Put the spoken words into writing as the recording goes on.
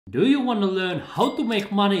Do you want to learn how to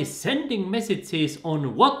make money sending messages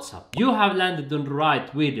on WhatsApp? You have landed on the right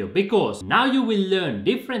video, because now you will learn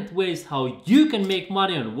different ways how you can make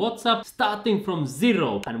money on WhatsApp starting from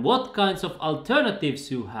zero and what kinds of alternatives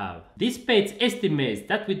you have. This page estimates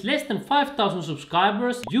that with less than 5,000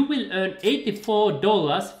 subscribers you will earn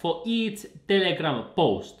 $84 for each Telegram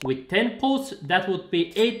post. With 10 posts that would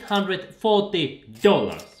be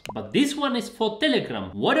 $840. But this one is for Telegram.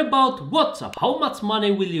 What about WhatsApp? How much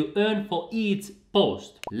money will you earn for each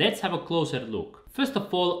post? Let's have a closer look. First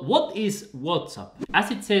of all, what is WhatsApp?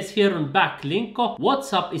 As it says here on Backlinko,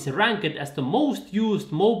 WhatsApp is ranked as the most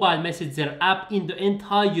used mobile messenger app in the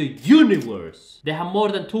entire universe. They have more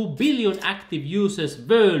than 2 billion active users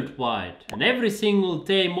worldwide. And every single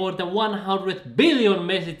day more than 100 billion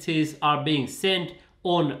messages are being sent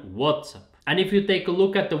on WhatsApp. And if you take a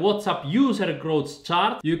look at the WhatsApp user growth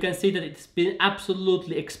chart, you can see that it's been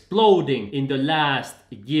absolutely exploding in the last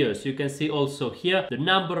years. You can see also here the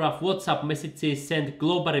number of WhatsApp messages sent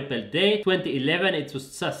globally per day. 2011 it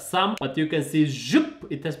was just some, but you can see zoop,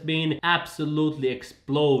 it has been absolutely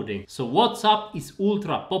exploding. So WhatsApp is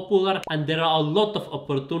ultra popular and there are a lot of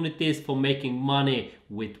opportunities for making money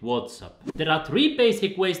with WhatsApp. There are 3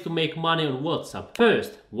 basic ways to make money on WhatsApp.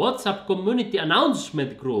 First, WhatsApp community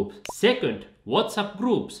announcement groups. Second, WhatsApp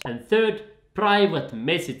groups. And third, private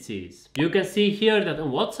messages. You can see here that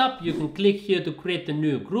on WhatsApp you can click here to create a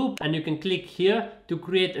new group, and you can click here to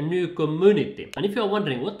create a new community. And if you're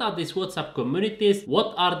wondering what are these WhatsApp communities,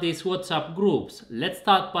 what are these WhatsApp groups, let's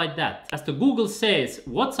start by that. As the Google says,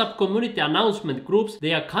 WhatsApp community announcement groups,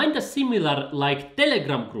 they are kind of similar like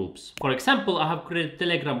Telegram groups. For example, I have created a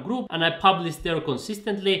Telegram group and I publish there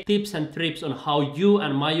consistently tips and tricks on how you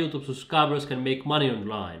and my YouTube subscribers can make money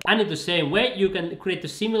online. And in the same way, you can create a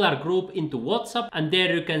similar group into WhatsApp, and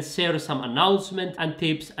there you can share some announcements and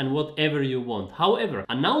tips and whatever you want. However,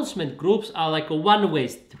 announcement groups are like a one-way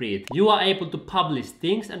street. You are able to publish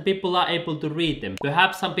things and people are able to read them.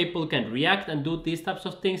 Perhaps some people can react and do these types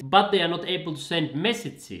of things, but they are not able to send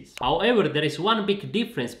messages. However, there is one big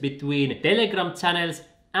difference between Telegram channels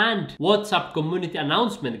and WhatsApp community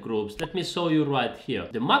announcement groups. Let me show you right here.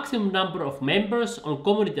 The maximum number of members on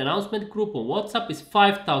community announcement group on WhatsApp is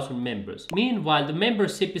 5,000 members. Meanwhile, the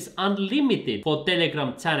membership is unlimited for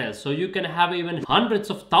Telegram channels, so you can have even hundreds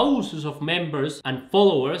of thousands of members and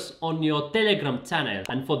followers on your Telegram channel.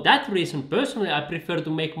 And for that reason, personally, I prefer to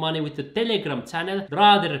make money with the Telegram channel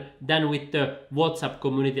rather than with the WhatsApp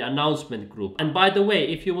community announcement group. And by the way,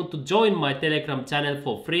 if you want to join my Telegram channel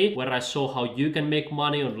for free, where I show how you can make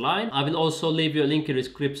money online, I will also leave you a link in the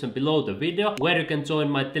description below the video where you can join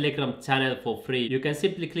my Telegram channel for free. You can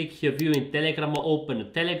simply click here view in Telegram or open a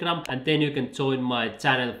Telegram, and then you can join my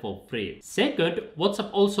channel for free. Second,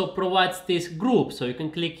 WhatsApp also provides this group, so you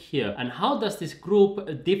can click here. And how does this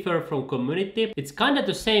group differ from community? It's kind of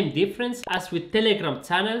the same difference as with Telegram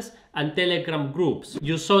channels and Telegram groups.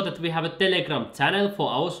 You saw that we have a Telegram channel for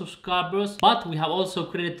our subscribers, but we have also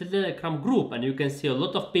created a Telegram group, and you can see a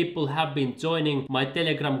lot of people have been joining my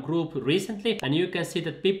Telegram group recently, and you can see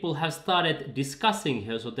that people have started discussing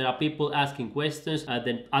here. So there are people asking questions,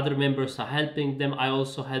 then other members are helping them. I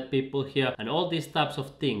also help people here and all these types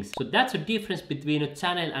of things. So that's a difference between a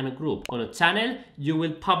channel and a group. On a channel you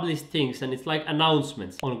will publish things and it's like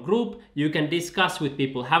announcements. On a group you can discuss with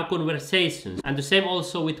people, have conversations, and the same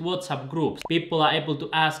also with WhatsApp groups. People are able to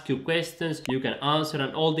ask you questions, you can answer,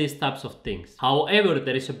 and all these types of things. However,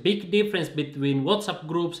 there is a big difference between WhatsApp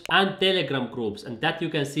groups and Telegram groups, and that you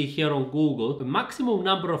can see here on Google. The maximum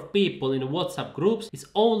number of people in WhatsApp groups is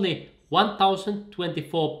only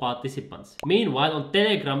 1,024 participants. Meanwhile, on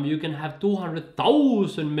Telegram you can have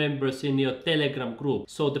 200,000 members in your Telegram group.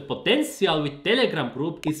 So the potential with Telegram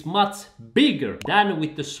group is much bigger than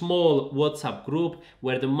with the small WhatsApp group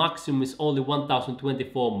where the maximum is only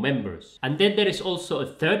 1,024 members. And then there is also a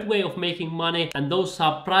third way of making money, and those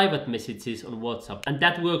are private messages on WhatsApp. And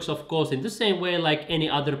that works of course in the same way like any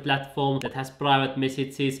other platform that has private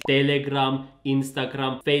messages. Telegram,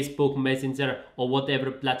 Instagram, Facebook Messenger, or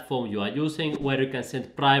whatever platform you are using where you can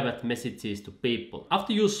send private messages to people.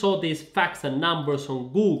 After you saw these facts and numbers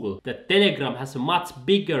on Google that Telegram has a much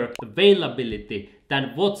bigger availability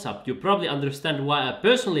than WhatsApp, you probably understand why I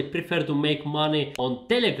personally prefer to make money on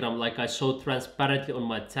Telegram, like I showed transparently on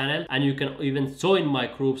my channel. And you can even join my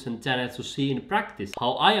groups and channels to see in practice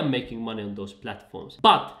how I am making money on those platforms.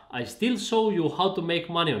 But I still show you how to make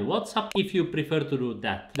money on WhatsApp if you prefer to do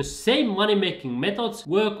that. The same money making methods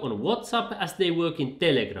work on WhatsApp as they work in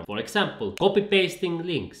Telegram. For example, copy pasting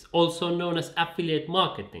links, also known as affiliate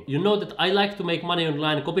marketing. You know that I like to make money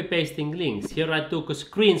online copy pasting links. Here I took a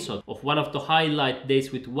screenshot of one of the highlight overnight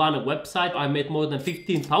days with one website. I made more than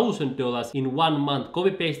 $15,000 in 1 month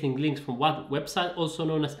copy pasting links from one website, also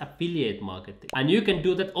known as affiliate marketing. And you can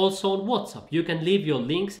do that also on WhatsApp. You can leave your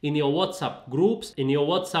links in your WhatsApp groups, in your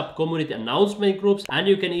WhatsApp community announcement groups, and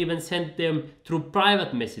you can even send them through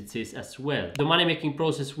private messages as well. The money making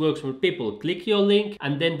process works when people click your link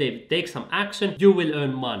and then they take some action, you will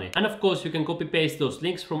earn money. And of course you can copy paste those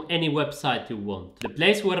links from any website you want. The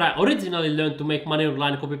place where I originally learned to make money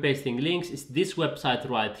online copy pasting links is this website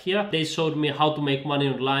right here. They showed me how to make money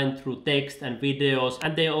online through text and videos,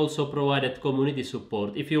 and they also provided community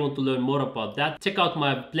support. If you want to learn more about that, check out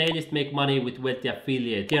my playlist Make Money with Wealthy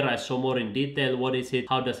Affiliate. Here I show more in detail what is it,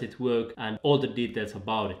 how does it work, and all the details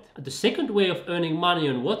about it. The second way of earning money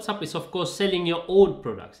on WhatsApp is of course selling your own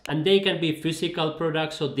products, and they can be physical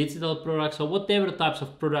products or digital products or whatever types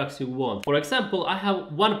of products you want. For example, I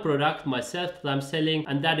have one product myself that I'm selling,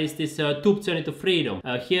 and that is this Tube Journey to Freedom.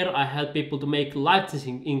 Here I help people to make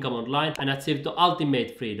life-changing income online and achieve the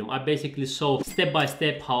ultimate freedom. I basically show step by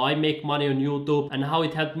step how I make money on YouTube and how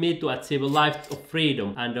it helped me to achieve a life of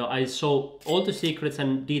freedom, and I show all the secrets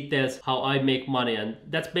and details how I make money, and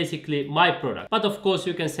that's basically my product. But of course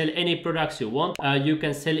you can sell any products you want. You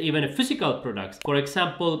can sell even physical products. For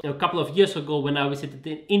example, a couple of years ago when I visited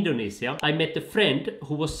in Indonesia, I met a friend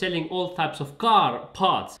who was selling all types of car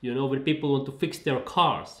parts, you know, when people want to fix their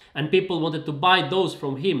cars, and people wanted to buy those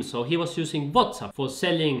from him, so he was using WhatsApp for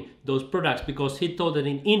selling those products because he thought that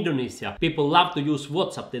in Indonesia people love to use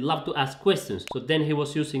WhatsApp, they love to ask questions, so then he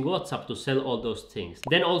was using WhatsApp to sell all those things.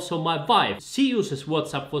 Then also my wife, she uses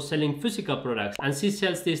WhatsApp for selling physical products, and she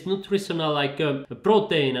sells this nutritional like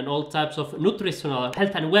protein and all types of nutritional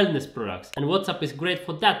health and wellness products, and WhatsApp is great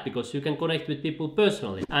for that because you can connect with people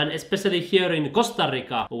personally. And especially here in Costa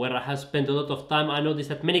Rica, where I have spent a lot of time, I noticed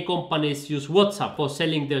that many companies use WhatsApp for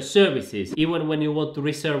selling their services. Even when you want to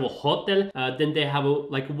reserve a hotel, then they have a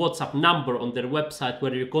like WhatsApp number on their website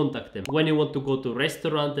where you contact them. When you want to go to a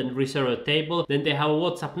restaurant and reserve a table, then they have a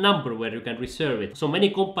WhatsApp number where you can reserve it. So many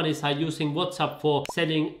companies are using WhatsApp for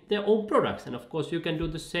selling their own products, and of course you can do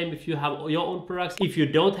the same if you have your own products. If you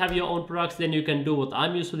don't have your own products, then you can do what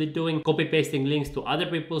I'm usually doing, copy pasting links to other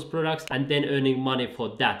people's products and then earning money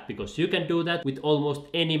for that, because you can do that with almost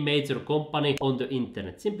any major company on the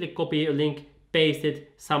internet. Simply copy a link, paste it,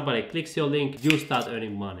 somebody clicks your link, you start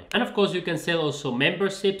earning money. And of course you can sell also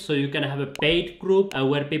memberships, so you can have a paid group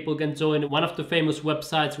where people can join. One of the famous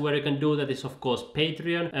websites where you can do that is of course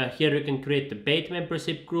Patreon. Here you can create the paid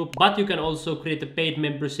membership group, but you can also create a paid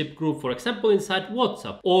membership group, for example inside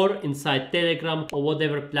WhatsApp or inside Telegram or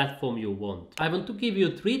whatever platform you want. I want to give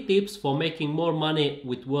you 3 tips for making more money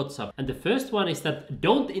with WhatsApp, and the first one is that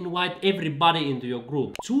don't invite everybody into your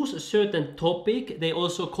group. Choose a certain topic, they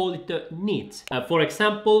also call it the niche. For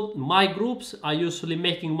example, my groups are usually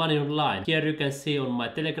making money online. Here you can see on my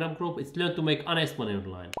Telegram group, it's learn to make honest money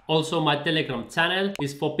online. Also my Telegram channel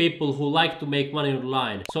is for people who like to make money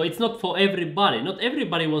online. So it's not for everybody. Not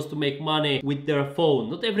everybody wants to make money with their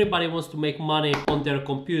phone. Not everybody wants to make money on their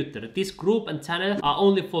computer. This group and channel are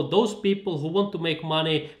only for those people who want to make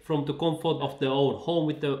money from the comfort of their own home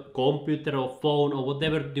with the computer or phone or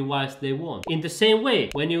whatever device they want. In the same way,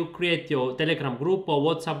 when you create your Telegram group or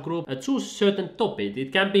WhatsApp group, choose certain topic.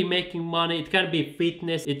 It can be making money, it can be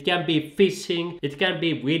fitness, it can be fishing, it can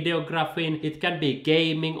be videographing, it can be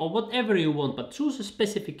gaming or whatever you want, but choose a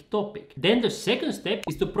specific topic. Then the second step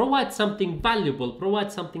is to provide something valuable,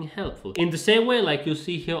 provide something helpful. In the same way, like you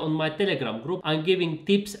see here on my Telegram group, I'm giving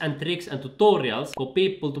tips and tricks and tutorials for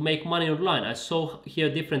people to make money online. I show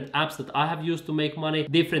here different apps that I have used to make money,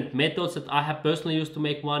 different methods that I have personally used to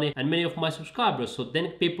make money, and many of my subscribers, so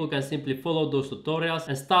then people can simply follow those tutorials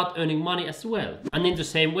and start earning money as well. And in the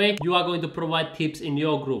same way, you are going to provide tips in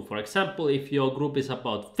your group. For example, if your group is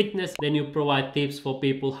about fitness, then you provide tips for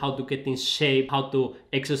people how to get in shape, how to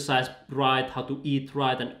exercise right, how to eat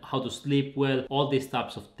right, and how to sleep well, all these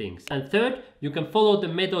types of things. And third, you can follow the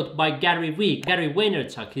method by Gary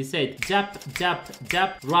Vaynerchuk. He said jab, jab,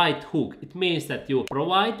 jab, right hook. It means that you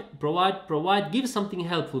provide, give something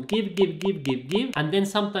helpful, give, and then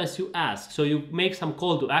sometimes you ask. So you make some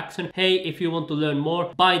call to action. Hey, if you want to learn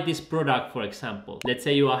more, buy this product, for example. Let's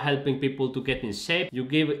say you are helping people to get in shape. You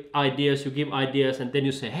give ideas, and then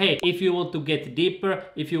you say, hey, if you want to get deeper,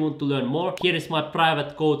 if you want to learn more, here is my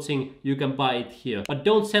private coaching. You can buy it here. But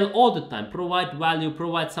don't sell all the time. Provide value,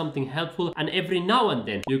 provide something helpful, and every now and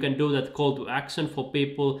then you can do that call to action for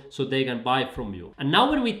people so they can buy from you. And now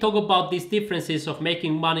when we talk about these differences of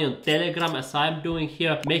making money on Telegram, as I'm doing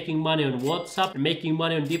here, making money on WhatsApp, and making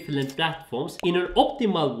money on different platforms, in an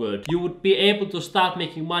optimal world, you would be able to start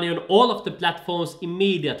making money on all of of the platforms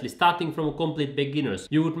immediately, starting from complete beginners.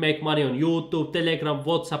 You would make money on YouTube, Telegram,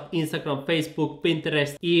 WhatsApp, Instagram, Facebook,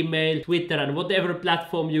 Pinterest, email, Twitter, and whatever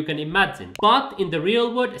platform you can imagine. But in the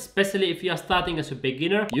real world, especially if you are starting as a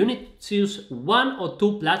beginner, you need to choose 1 or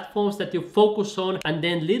 2 platforms that you focus on and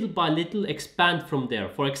then little by little expand from there.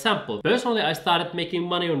 For example, personally I started making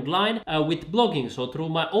money online with blogging, so through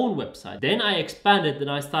my own website. Then I expanded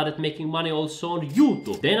and I started making money also on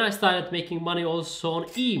YouTube. Then I started making money also on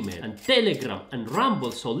email and Telegram and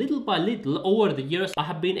Rumble. So little by little over the years I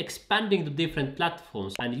have been expanding to different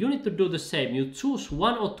platforms, and you need to do the same. You choose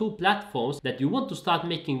 1 or 2 platforms that you want to start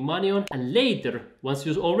making money on, and later, once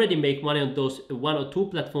you already make money on those 1 or 2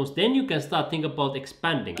 platforms, then you can start thinking about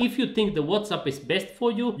expanding. If you think the WhatsApp is best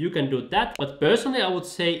for you, you can do that. But personally I would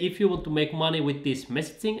say if you want to make money with these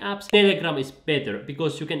messaging apps, Telegram is better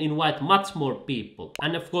because you can invite much more people.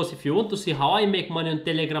 And of course, if you want to see how I make money on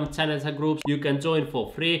Telegram channels and groups, you can join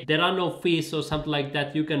for free. There are no fees or something like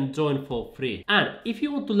that. You can join for free. And if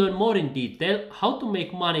you want to learn more in detail how to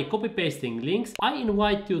make money copy pasting links, I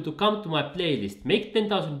invite you to come to my playlist, Make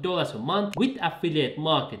 $10,000 a month with affiliate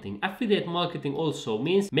marketing. Affiliate marketing also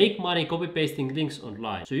means make money copy pasting links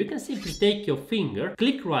online. So you can simply take your finger,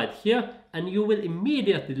 click right here, and you will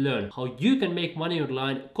immediately learn how you can make money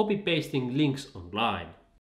online copy pasting links online.